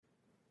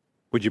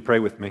Would you pray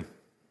with me?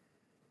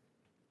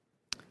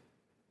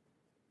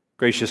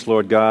 Gracious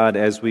Lord God,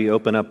 as we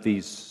open up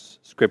these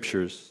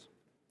scriptures,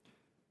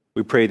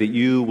 we pray that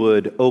you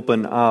would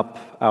open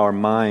up our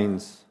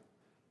minds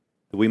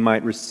that we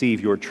might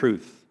receive your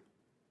truth.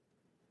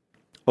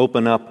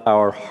 Open up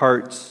our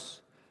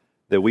hearts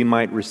that we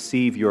might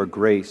receive your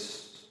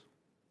grace.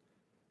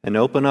 And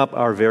open up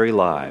our very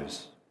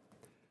lives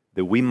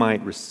that we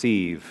might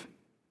receive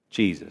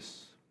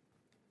Jesus.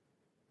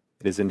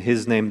 It is in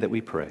his name that we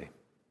pray.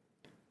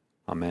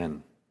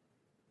 Amen.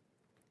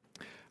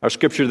 Our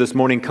scripture this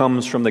morning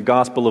comes from the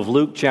Gospel of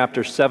Luke,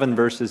 chapter 7,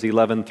 verses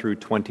 11 through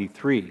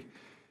 23.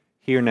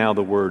 Hear now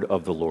the word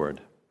of the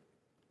Lord.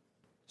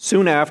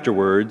 Soon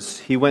afterwards,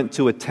 he went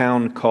to a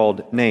town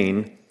called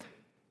Nain,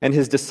 and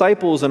his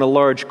disciples and a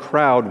large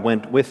crowd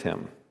went with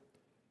him.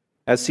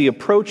 As he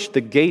approached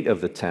the gate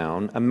of the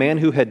town, a man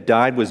who had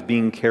died was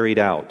being carried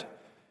out.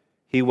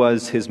 He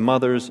was his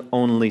mother's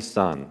only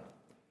son,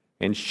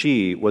 and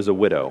she was a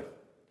widow.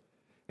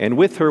 And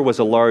with her was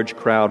a large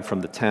crowd from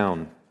the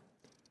town.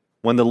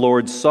 When the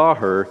Lord saw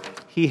her,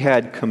 he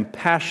had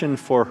compassion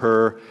for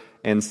her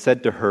and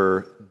said to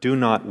her, "Do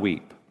not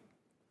weep."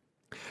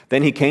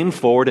 Then he came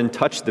forward and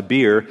touched the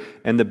bier,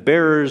 and the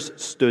bearers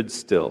stood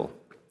still.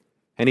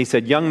 And he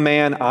said, "Young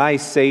man, I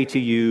say to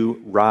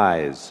you,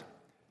 rise."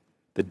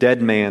 The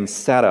dead man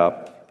sat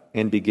up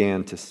and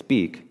began to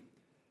speak,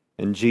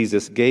 and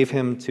Jesus gave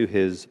him to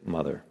his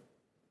mother.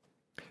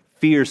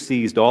 Fear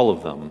seized all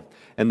of them,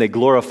 and they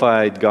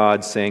glorified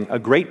God, saying, "A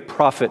great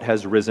prophet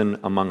has risen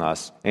among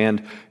us,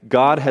 and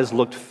God has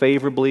looked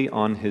favorably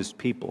on his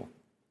people."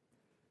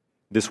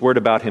 This word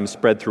about him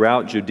spread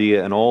throughout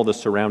Judea and all the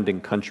surrounding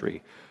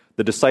country.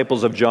 The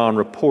disciples of John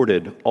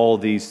reported all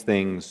these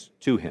things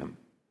to him.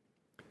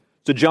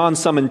 So John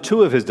summoned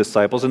 2 of his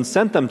disciples and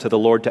sent them to the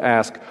Lord to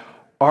ask,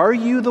 "Are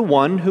you the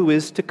one who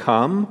is to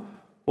come,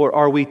 or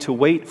are we to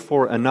wait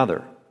for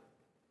another?"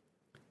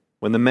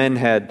 When the men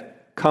had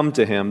come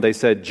to him, they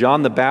said,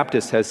 "John the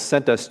Baptist has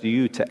sent us to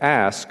you to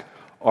ask,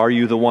 'Are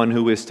you the one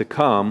who is to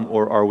come,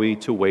 or are we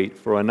to wait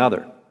for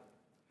another?'"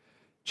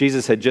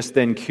 Jesus had just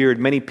then cured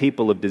many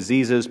people of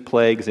diseases,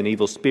 plagues, and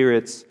evil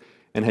spirits,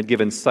 and had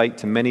given sight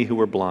to many who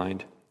were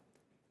blind.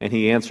 And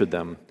he answered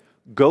them,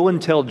 "Go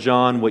and tell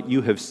John what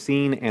you have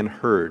seen and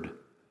heard.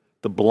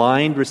 The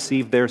blind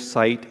receive their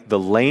sight, the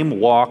lame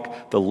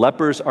walk, the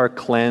lepers are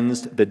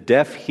cleansed, the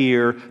deaf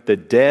hear, the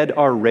dead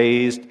are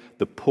raised,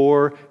 the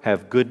poor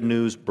have good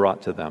news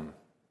brought to them.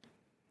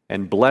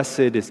 And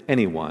blessed is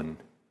anyone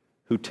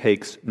who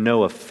takes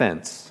no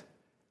offense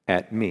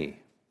at me."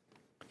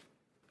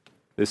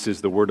 This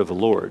is the word of the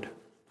Lord.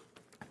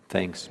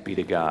 Thanks be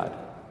to God.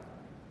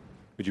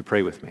 Would you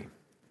pray with me?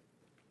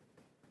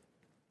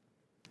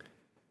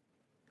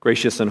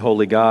 Gracious and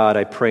holy God,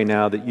 I pray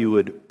now that you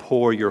would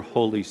pour your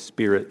Holy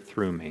Spirit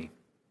through me,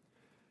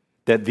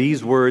 that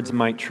these words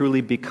might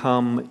truly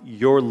become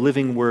your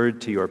living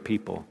word to your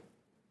people.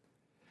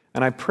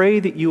 And I pray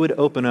that you would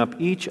open up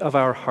each of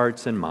our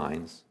hearts and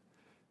minds,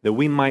 that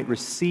we might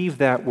receive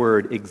that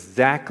word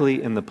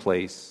exactly in the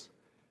place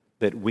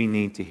that we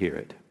need to hear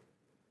it.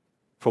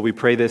 For we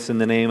pray this in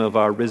the name of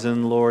our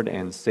risen Lord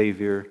and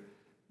Savior,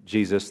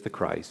 Jesus the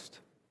Christ.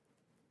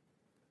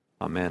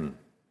 Amen.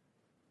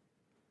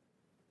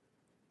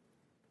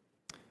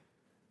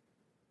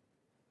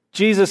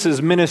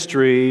 Jesus'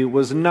 ministry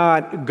was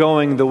not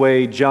going the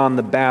way John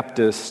the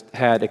Baptist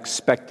had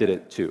expected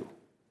it to.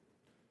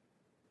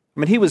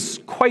 He was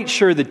quite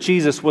sure that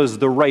Jesus was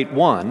the right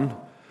one,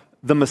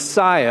 the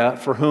Messiah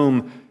for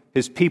whom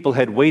his people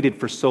had waited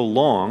for so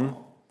long.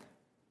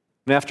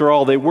 And after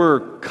all, they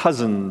were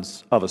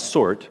cousins of a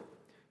sort.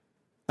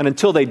 And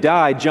until they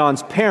died,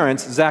 John's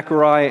parents,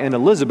 Zechariah and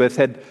Elizabeth,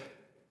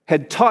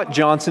 had taught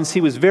John since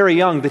he was very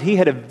young that he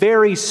had a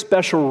very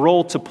special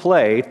role to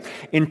play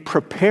in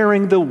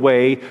preparing the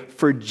way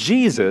for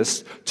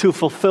Jesus to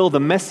fulfill the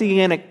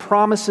messianic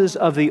promises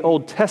of the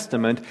Old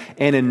Testament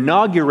and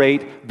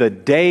inaugurate the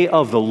day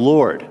of the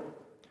Lord,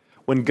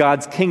 when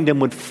God's kingdom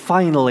would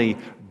finally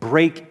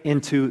break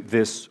into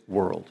this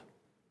world.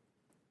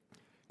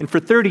 And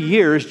for 30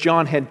 years,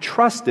 John had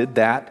trusted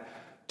that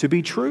to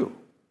be true.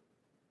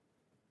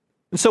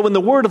 And so when the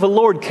word of the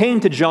Lord came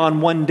to John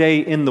one day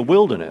in the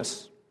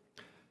wilderness,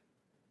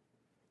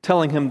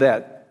 telling him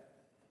that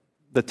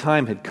the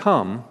time had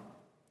come,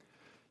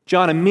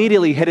 John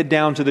immediately headed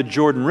down to the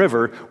Jordan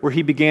River, where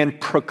he began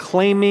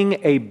proclaiming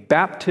a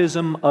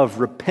baptism of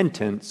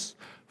repentance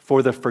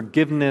for the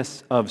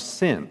forgiveness of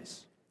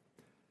sins,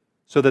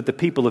 so that the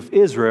people of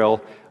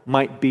Israel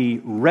might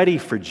be ready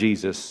for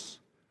Jesus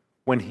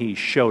when he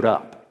showed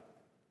up.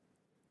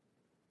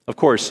 Of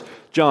course,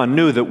 John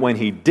knew that when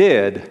he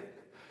did,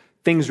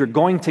 things were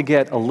going to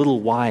get a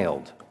little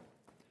wild.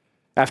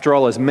 After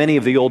all, as many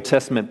of the Old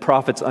Testament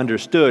prophets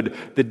understood,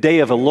 the day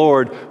of the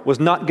Lord was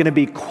not going to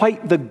be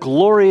quite the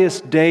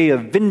glorious day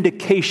of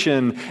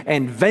vindication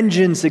and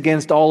vengeance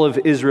against all of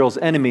Israel's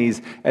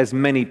enemies as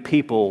many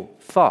people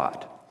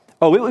thought.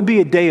 Oh, it would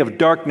be a day of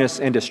darkness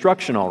and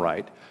destruction, all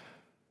right,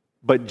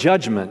 but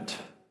judgment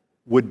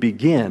would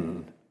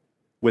begin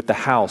with the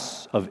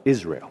house of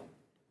Israel.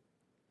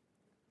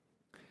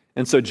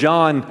 And so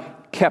John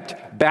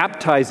kept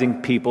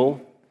baptizing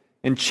people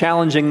and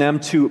challenging them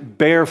to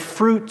bear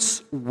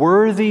fruits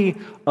worthy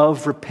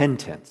of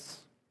repentance.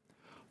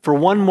 For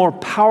one more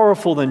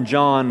powerful than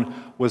John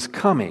was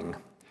coming,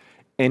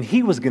 and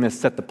he was going to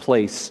set the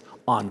place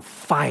on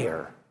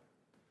fire.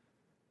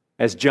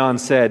 As John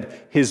said,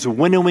 his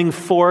winnowing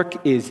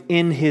fork is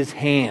in his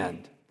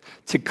hand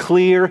to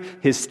clear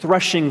his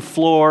threshing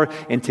floor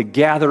and to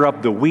gather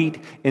up the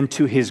wheat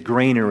into his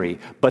granary.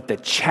 But the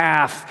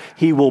chaff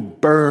he will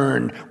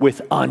burn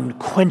with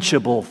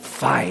unquenchable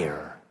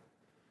fire.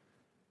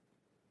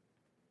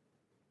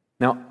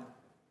 Now,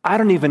 I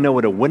don't even know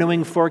what a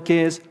winnowing fork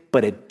is,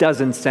 but it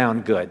doesn't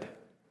sound good.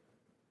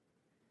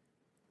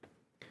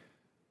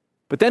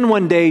 But then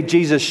one day,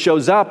 Jesus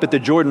shows up at the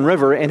Jordan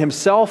River and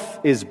himself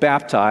is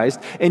baptized,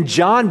 and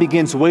John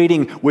begins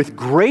waiting with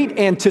great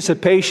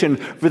anticipation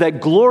for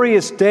that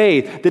glorious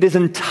day that his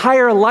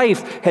entire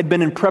life had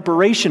been in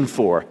preparation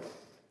for.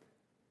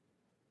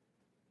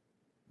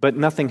 But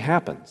nothing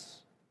happens.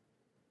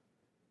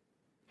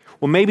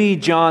 Well, maybe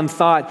John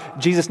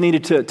thought Jesus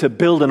needed to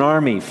build an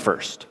army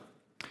first.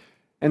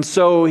 And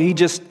so he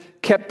just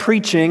kept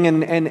preaching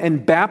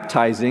and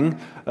baptizing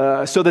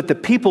so that the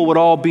people would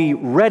all be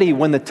ready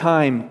when the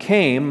time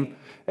came.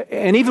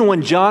 And even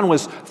when John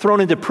was thrown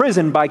into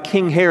prison by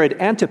King Herod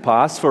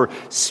Antipas for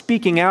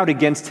speaking out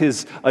against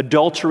his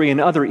adultery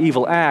and other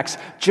evil acts,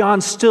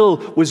 John still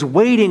was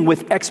waiting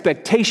with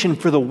expectation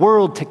for the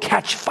world to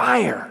catch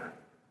fire.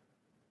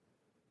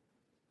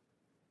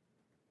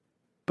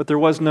 But there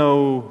was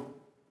no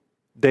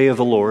day of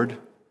the Lord,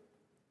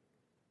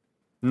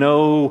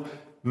 no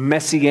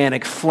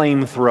messianic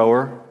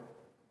flamethrower,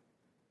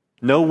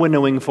 no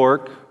winnowing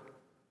fork,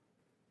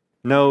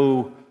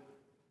 no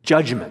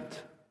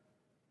judgment.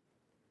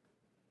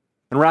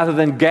 And rather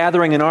than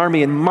gathering an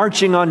army and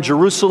marching on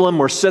Jerusalem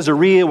or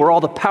Caesarea where all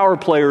the power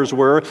players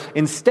were,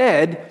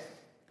 instead,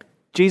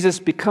 Jesus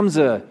becomes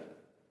a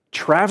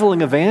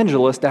traveling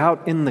evangelist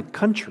out in the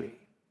country.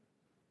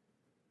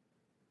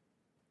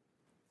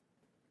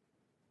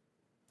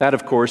 That,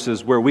 of course,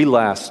 is where we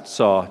last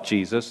saw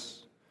Jesus.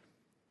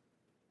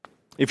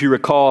 If you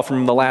recall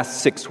from the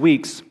last 6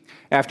 weeks,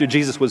 after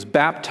Jesus was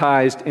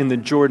baptized in the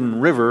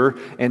Jordan River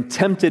and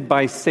tempted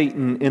by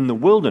Satan in the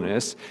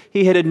wilderness,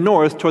 he headed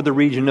north toward the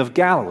region of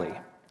Galilee.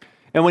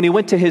 And when he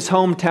went to his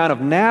hometown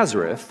of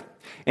Nazareth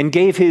and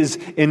gave his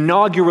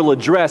inaugural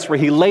address where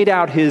he laid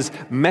out his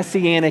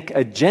messianic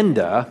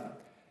agenda,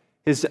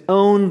 his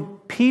own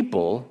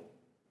people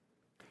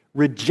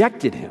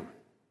rejected him.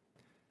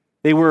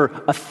 They were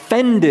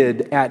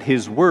offended at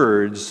his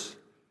words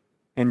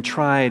and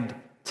tried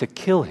to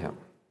kill him.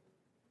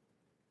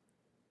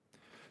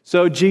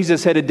 So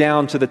Jesus headed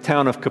down to the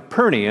town of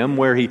Capernaum,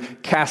 where he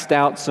cast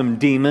out some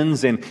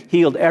demons and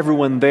healed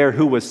everyone there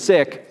who was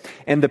sick.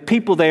 And the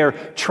people there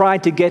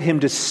tried to get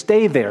him to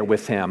stay there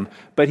with him,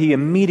 but he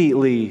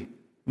immediately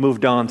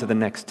moved on to the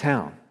next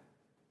town.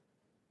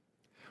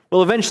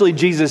 Well, eventually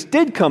Jesus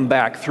did come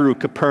back through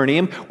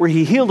Capernaum, where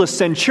he healed a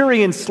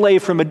centurion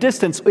slave from a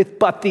distance with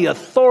but the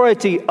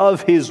authority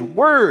of his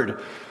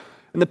word.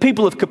 And the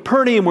people of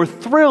Capernaum were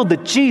thrilled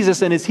that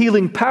Jesus and his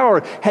healing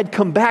power had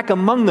come back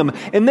among them.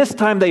 And this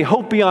time they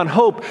hoped beyond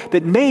hope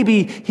that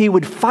maybe he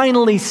would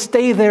finally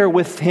stay there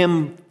with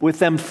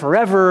them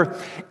forever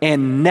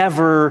and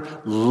never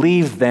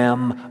leave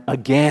them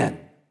again.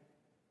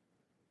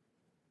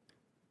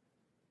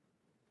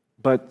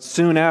 But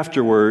soon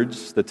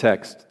afterwards, the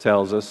text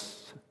tells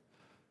us,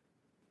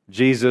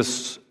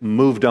 Jesus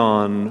moved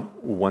on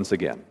once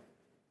again.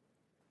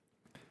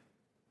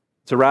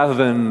 So rather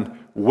than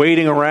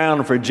waiting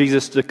around for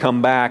Jesus to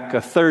come back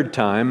a third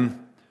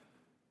time,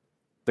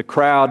 the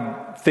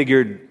crowd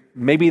figured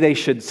maybe they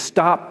should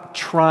stop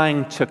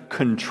trying to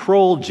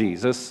control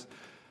Jesus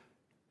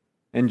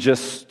and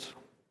just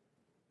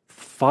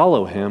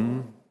follow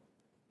him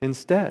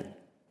instead.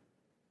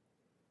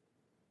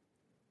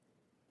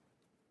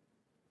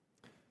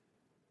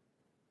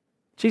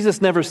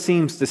 Jesus never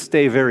seems to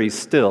stay very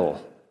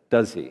still,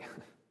 does he?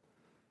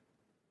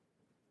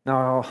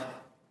 No.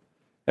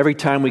 Every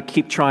time we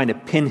keep trying to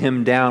pin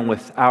him down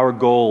with our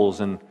goals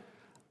and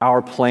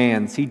our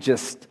plans, he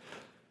just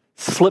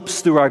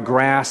slips through our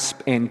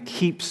grasp and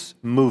keeps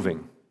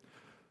moving.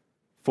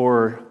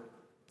 For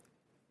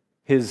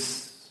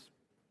his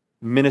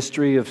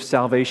ministry of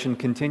salvation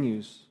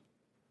continues.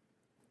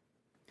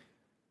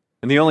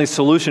 And the only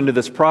solution to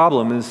this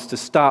problem is to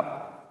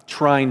stop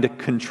trying to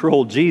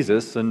control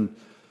Jesus and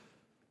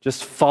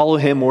just follow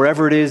him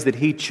wherever it is that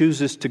he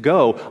chooses to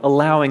go,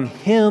 allowing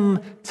him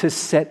to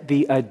set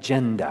the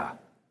agenda.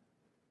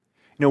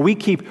 You know, we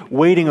keep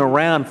waiting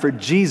around for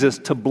Jesus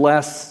to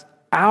bless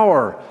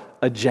our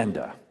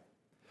agenda.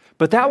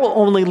 But that will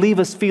only leave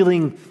us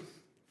feeling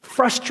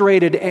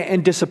frustrated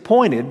and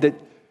disappointed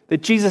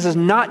that Jesus is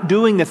not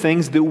doing the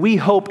things that we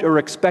hoped or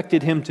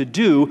expected him to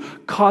do,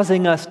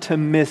 causing us to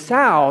miss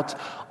out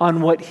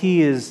on what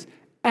he is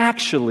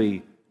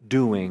actually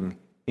doing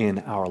in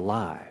our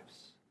lives.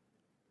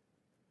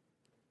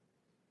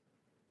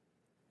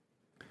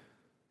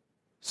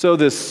 So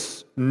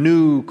this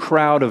new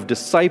crowd of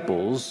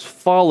disciples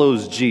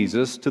follows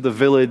Jesus to the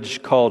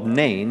village called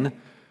Nain,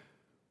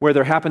 where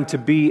there happened to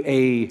be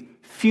a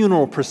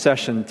funeral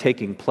procession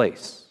taking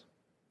place.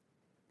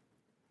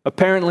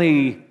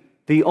 Apparently,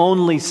 the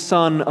only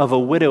son of a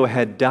widow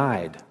had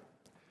died,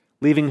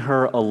 leaving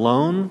her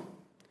alone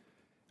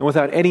and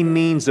without any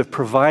means of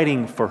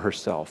providing for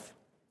herself.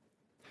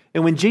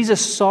 And when Jesus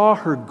saw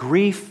her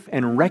grief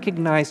and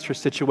recognized her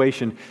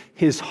situation,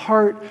 his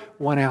heart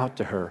went out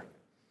to her.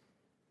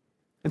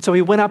 And so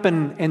he went up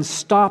and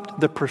stopped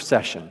the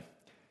procession.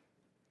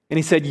 And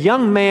he said,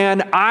 "Young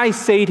man, I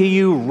say to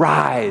you,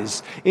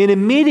 rise." And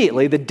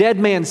immediately the dead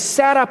man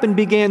sat up and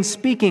began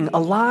speaking,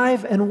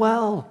 alive and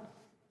well.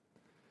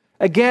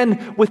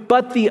 Again, with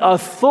but the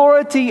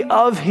authority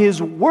of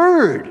his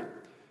word,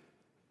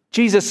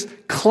 Jesus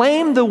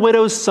claimed the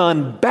widow's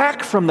son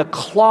back from the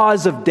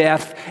claws of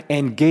death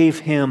and gave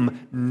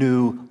him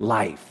new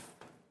life.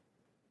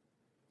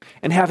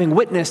 And having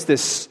witnessed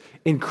this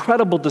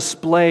incredible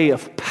display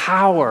of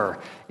power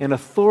and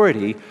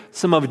authority,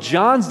 some of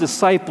John's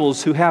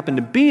disciples who happened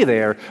to be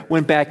there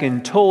went back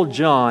and told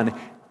John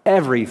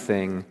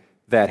everything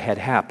that had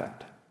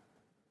happened.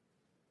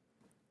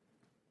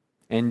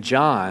 And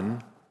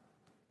John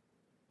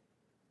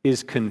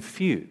is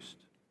confused.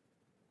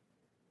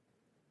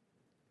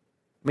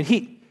 I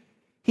mean,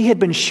 he had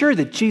been sure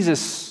that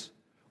Jesus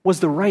was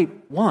the right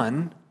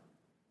one,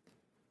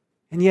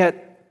 and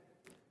yet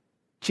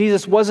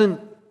Jesus wasn't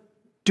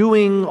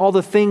doing all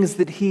the things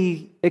that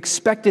he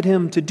expected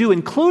him to do,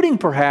 including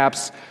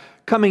perhaps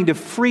coming to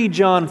free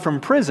John from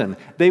prison.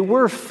 They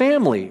were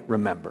family,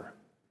 remember.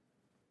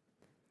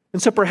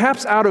 And so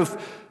perhaps out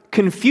of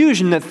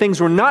confusion that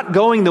things were not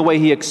going the way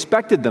he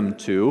expected them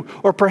to,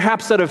 or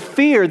perhaps out of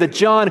fear that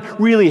John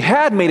really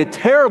had made a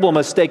terrible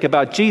mistake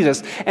about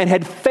Jesus and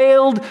had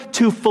failed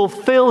to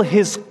fulfill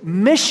his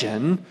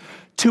mission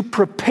to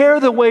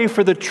prepare the way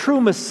for the true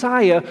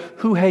Messiah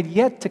who had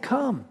yet to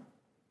come.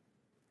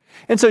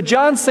 And so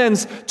John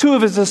sends two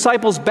of his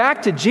disciples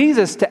back to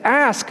Jesus to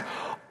ask,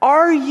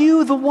 "Are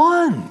you the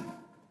one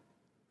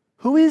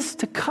who is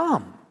to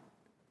come?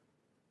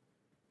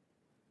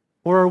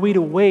 Or are we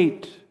to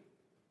wait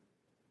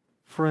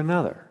for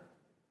another?"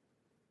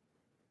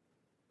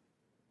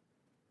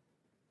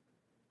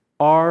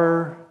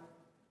 Are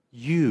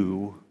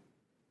you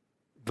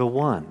the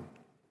one?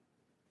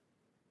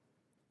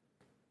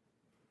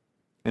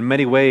 In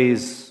many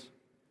ways,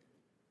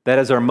 that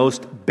is our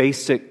most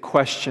basic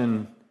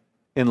question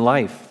in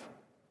life.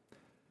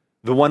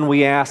 The one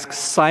we ask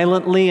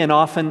silently and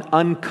often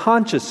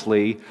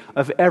unconsciously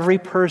of every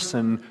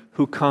person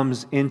who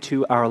comes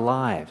into our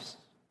lives.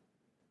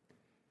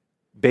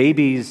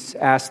 Babies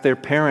ask their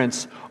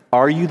parents,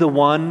 "Are you the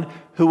one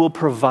who will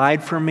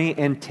provide for me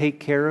and take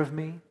care of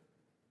me?"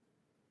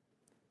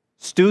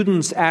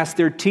 Students ask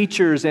their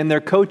teachers and their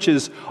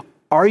coaches,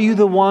 "Are you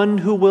the one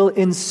who will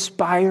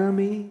inspire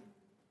me?"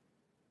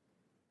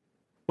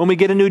 When we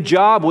get a new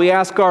job, we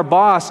ask our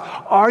boss,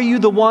 "Are you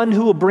the one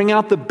who will bring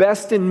out the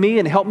best in me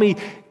and help me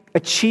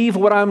achieve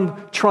what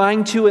I'm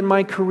trying to in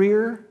my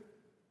career?"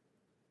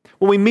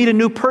 When we meet a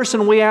new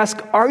person, we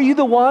ask, "Are you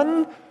the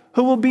one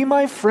who will be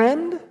my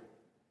friend?"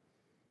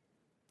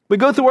 We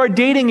go through our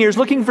dating years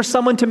looking for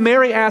someone to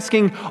marry,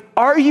 asking,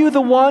 "Are you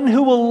the one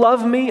who will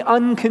love me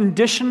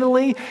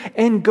unconditionally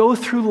and go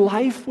through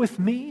life with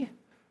me?"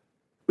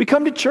 We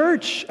come to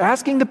church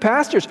asking the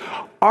pastors,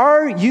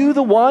 "Are you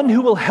the one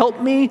who will help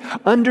me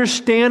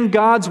understand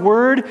God's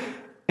word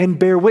and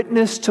bear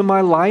witness to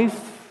my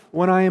life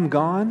when I am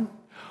gone?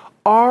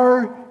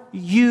 Are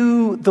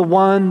you the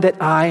one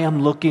that I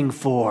am looking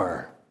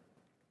for?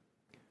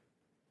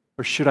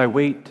 Or should I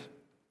wait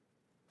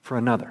for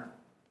another?"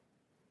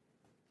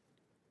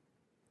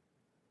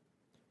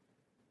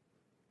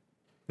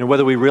 And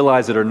whether we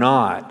realize it or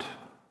not,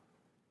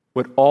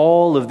 what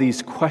all of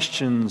these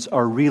questions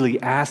are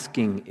really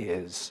asking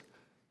is,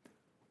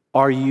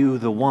 are you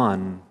the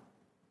one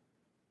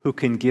who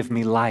can give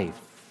me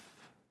life?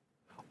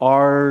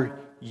 Are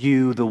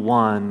you the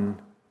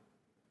one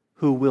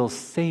who will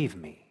save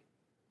me?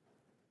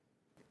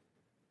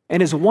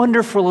 And as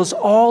wonderful as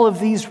all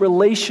of these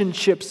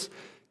relationships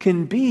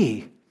can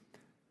be,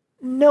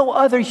 no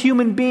other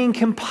human being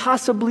can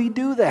possibly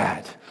do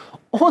that.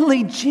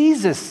 Only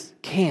Jesus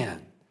can.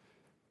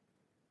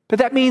 But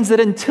that means that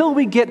until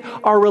we get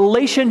our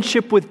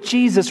relationship with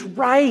Jesus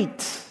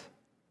right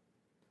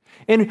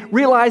and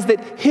realize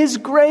that His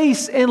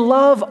grace and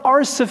love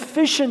are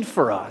sufficient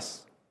for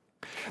us,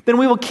 then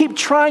we will keep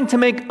trying to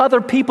make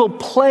other people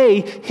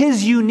play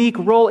His unique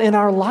role in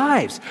our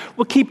lives.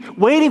 We'll keep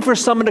waiting for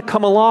someone to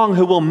come along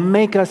who will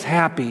make us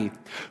happy,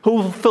 who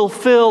will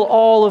fulfill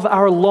all of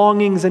our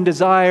longings and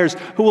desires,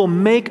 who will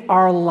make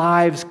our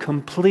lives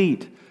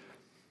complete.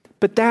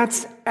 But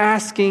that's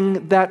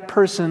asking that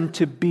person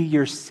to be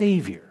your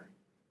Savior,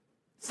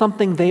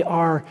 something they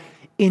are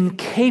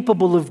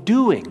incapable of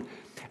doing.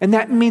 And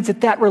that means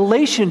that that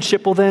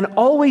relationship will then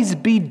always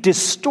be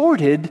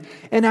distorted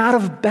and out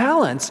of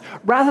balance,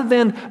 rather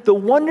than the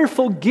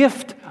wonderful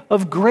gift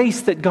of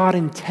grace that God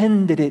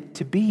intended it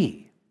to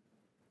be.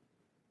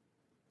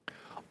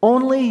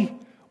 Only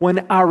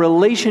when our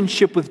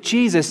relationship with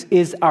Jesus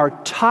is our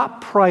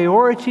top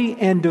priority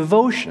and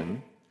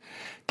devotion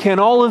can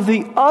all of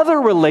the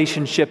other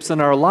relationships in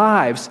our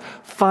lives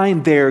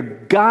find their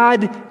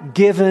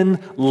God-given,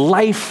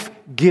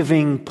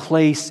 life-giving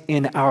place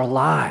in our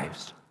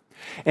lives.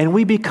 And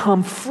we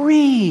become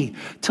free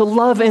to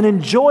love and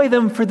enjoy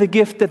them for the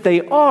gift that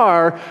they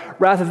are,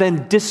 rather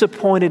than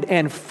disappointed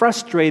and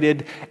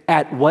frustrated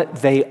at what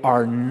they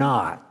are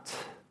not.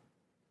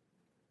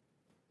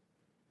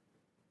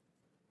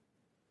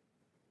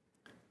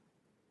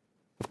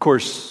 Of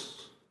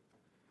course,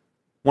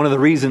 one of the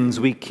reasons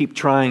we keep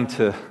trying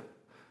to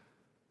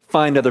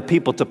find other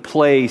people to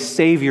play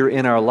Savior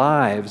in our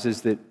lives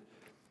is that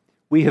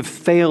we have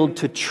failed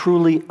to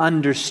truly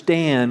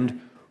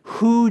understand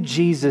who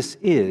Jesus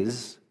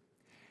is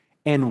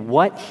and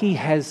what He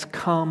has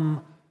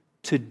come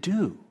to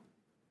do.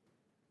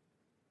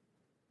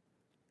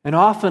 And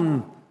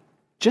often,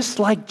 just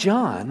like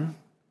John,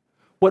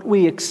 what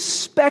we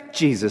expect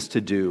Jesus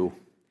to do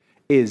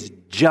is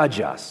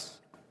judge us.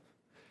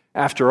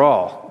 After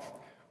all,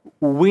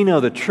 we know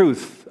the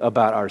truth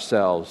about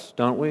ourselves,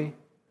 don't we?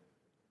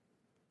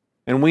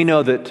 And we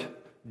know that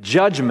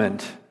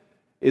judgment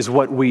is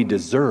what we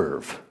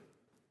deserve.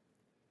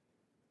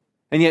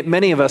 And yet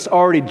many of us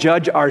already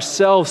judge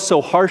ourselves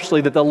so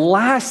harshly that the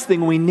last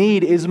thing we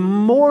need is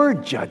more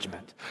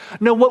judgment.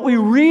 No, what we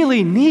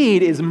really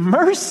need is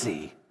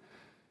mercy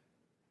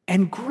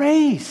and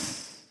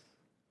grace.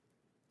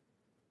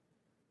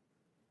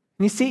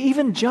 And you see,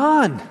 even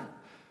John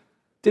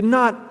did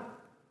not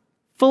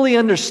fully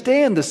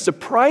understand the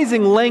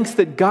surprising lengths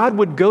that God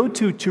would go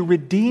to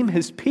redeem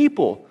His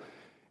people.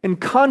 And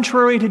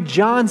contrary to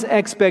John's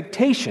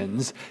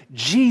expectations,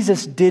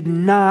 Jesus did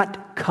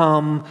not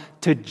come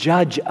to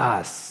judge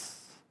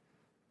us.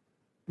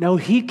 No,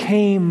 He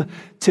came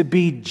to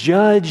be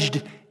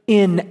judged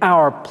in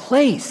our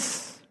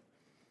place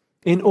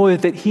in order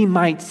that He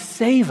might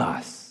save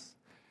us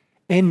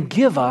and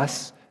give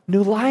us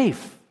new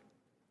life.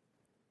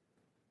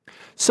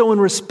 So in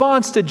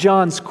response to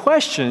John's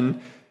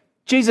question,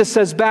 Jesus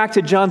says back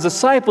to John's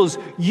disciples,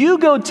 "You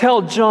go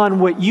tell John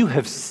what you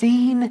have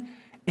seen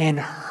and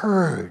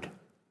heard.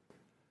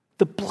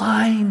 The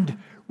blind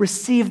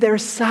receive their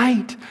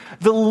sight.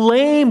 The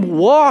lame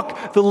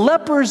walk. The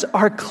lepers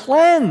are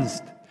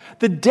cleansed.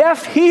 The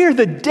deaf hear.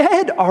 The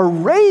dead are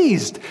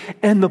raised.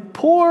 And the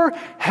poor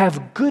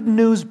have good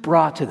news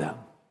brought to them."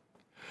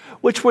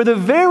 Which were the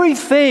very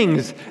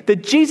things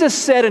that Jesus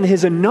said in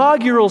His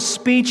inaugural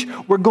speech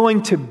were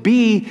going to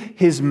be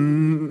His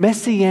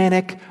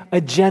messianic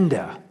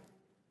agenda.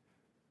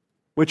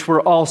 Which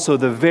were also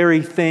the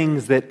very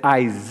things that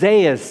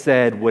Isaiah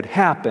said would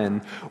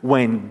happen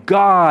when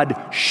God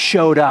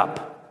showed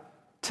up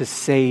to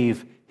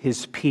save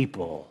His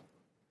people.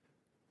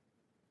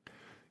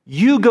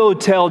 "You go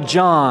tell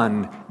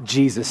John,"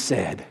 Jesus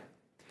said,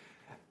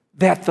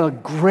 "that the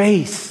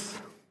grace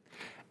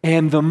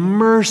and the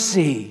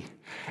mercy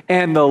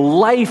and the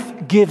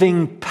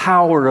life-giving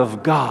power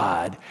of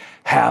God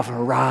have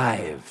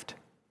arrived.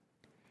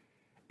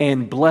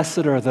 And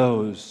blessed are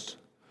those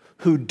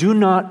who do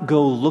not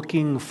go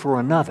looking for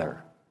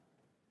another,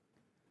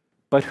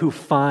 but who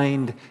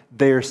find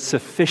their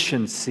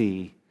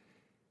sufficiency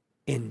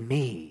in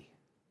me."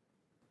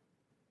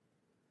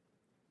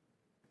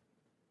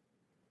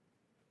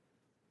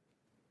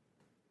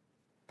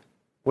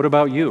 What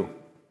about you?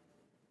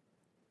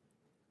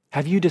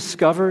 Have you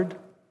discovered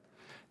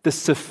the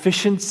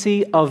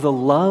sufficiency of the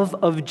love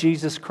of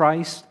Jesus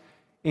Christ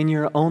in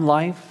your own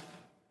life?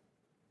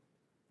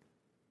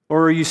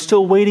 Or are you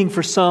still waiting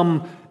for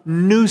some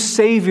new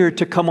Savior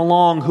to come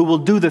along who will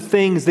do the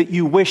things that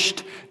you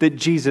wished that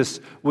Jesus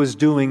was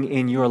doing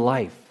in your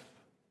life?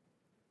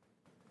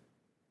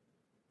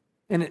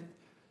 And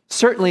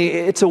certainly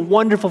it's a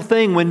wonderful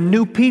thing when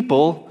new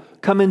people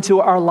come into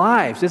our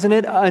lives, isn't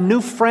it? A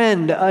new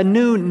friend, a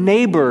new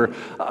neighbor,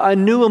 a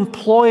new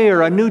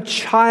employer, a new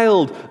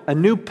child, a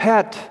new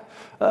pet,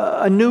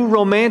 a new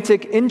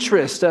romantic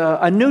interest,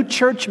 a new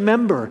church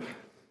member.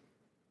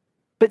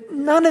 But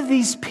none of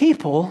these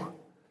people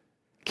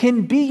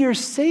can be your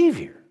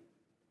Savior.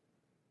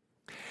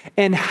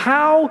 And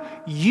how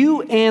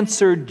you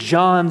answer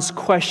John's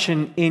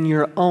question in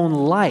your own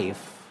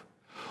life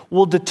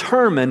will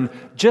determine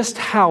just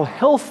how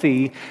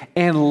healthy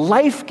and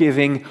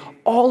life-giving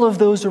all of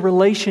those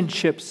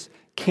relationships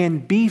can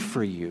be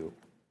for you.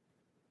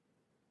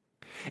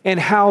 And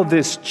how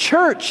this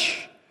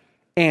church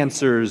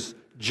answers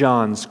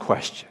John's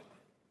question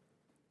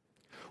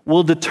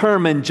will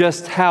determine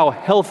just how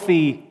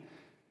healthy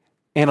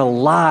and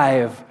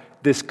alive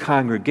this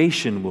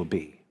congregation will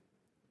be.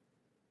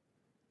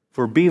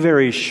 For be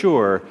very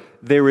sure,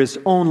 there is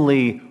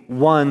only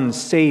one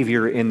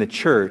Savior in the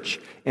church,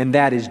 and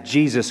that is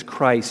Jesus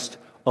Christ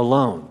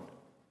alone.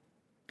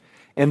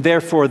 And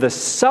therefore, the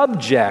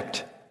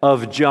subject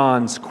of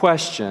John's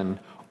question,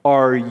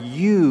 "Are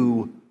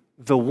you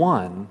the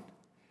one?"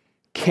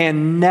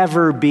 can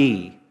never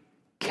be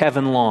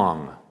Kevin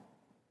Long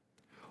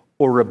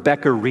or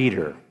Rebecca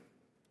Reeder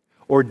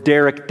or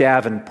Derek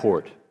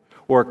Davenport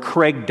or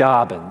Craig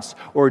Dobbins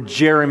or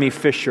Jeremy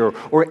Fisher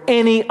or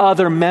any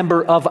other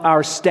member of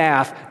our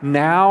staff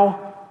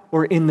now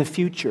or in the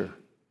future.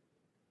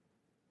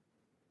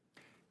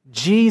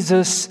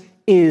 Jesus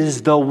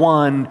is the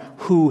one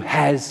who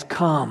has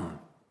come.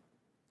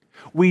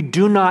 We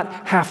do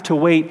not have to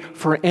wait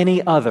for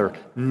any other,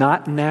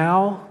 not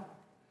now,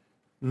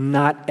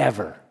 not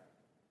ever.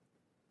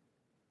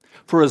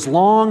 For as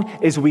long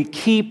as we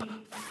keep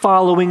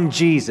following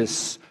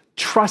Jesus,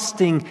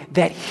 trusting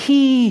that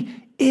He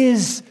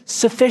is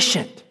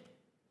sufficient,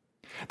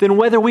 then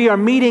whether we are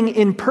meeting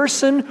in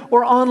person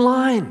or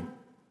online,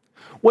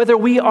 whether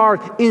we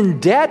are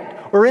in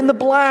debt or in the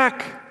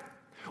black,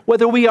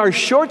 whether we are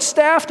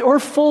short-staffed or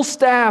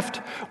full-staffed,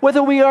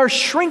 whether we are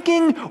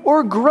shrinking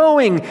or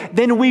growing,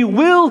 then we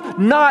will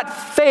not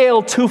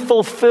fail to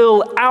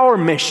fulfill our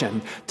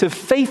mission to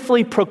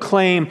faithfully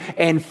proclaim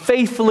and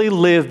faithfully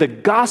live the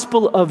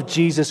gospel of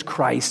Jesus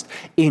Christ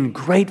in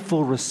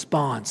grateful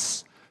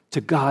response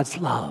to God's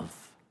love.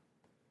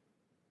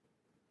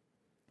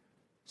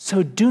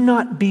 So do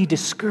not be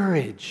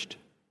discouraged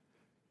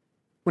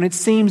when it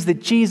seems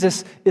that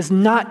Jesus is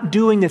not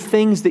doing the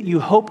things that you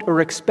hoped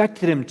or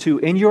expected Him to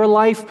in your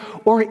life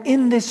or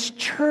in this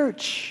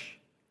church.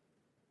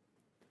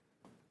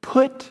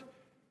 Put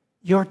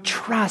your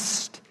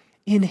trust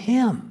in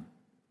Him,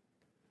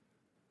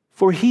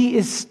 for He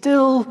is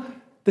still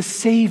the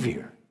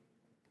Savior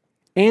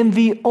and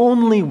the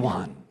only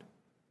one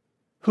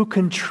who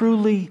can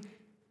truly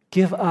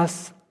give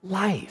us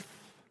life.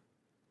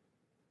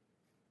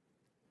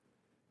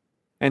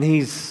 And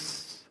He's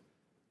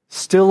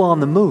still on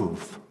the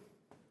move,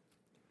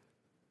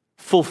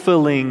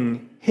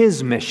 fulfilling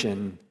His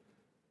mission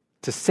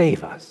to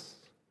save us.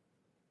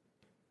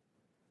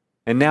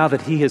 And now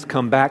that He has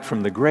come back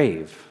from the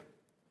grave,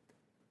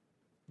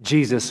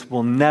 Jesus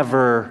will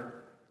never,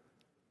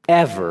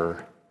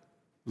 ever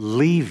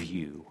leave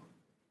you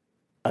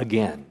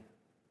again.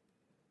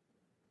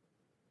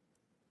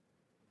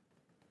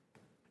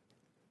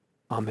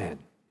 Amen.